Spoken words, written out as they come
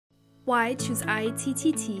Why choose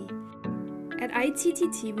ITTT? At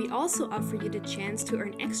ITTT, we also offer you the chance to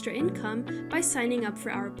earn extra income by signing up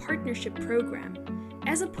for our partnership program.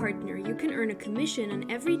 As a partner, you can earn a commission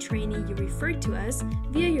on every trainee you refer to us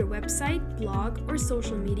via your website, blog, or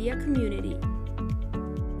social media community.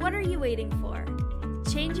 What are you waiting for?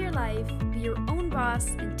 Change your life, be your own boss,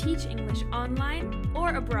 and teach English online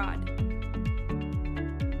or abroad.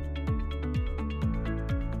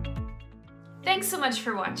 Thanks so much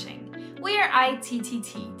for watching. We are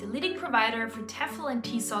ITTT, the leading provider for TEFL and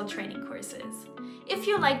TESOL training courses. If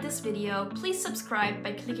you like this video, please subscribe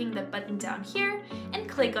by clicking the button down here and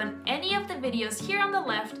click on any of the videos here on the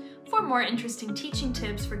left for more interesting teaching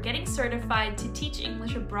tips for getting certified to teach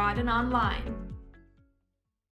English abroad and online.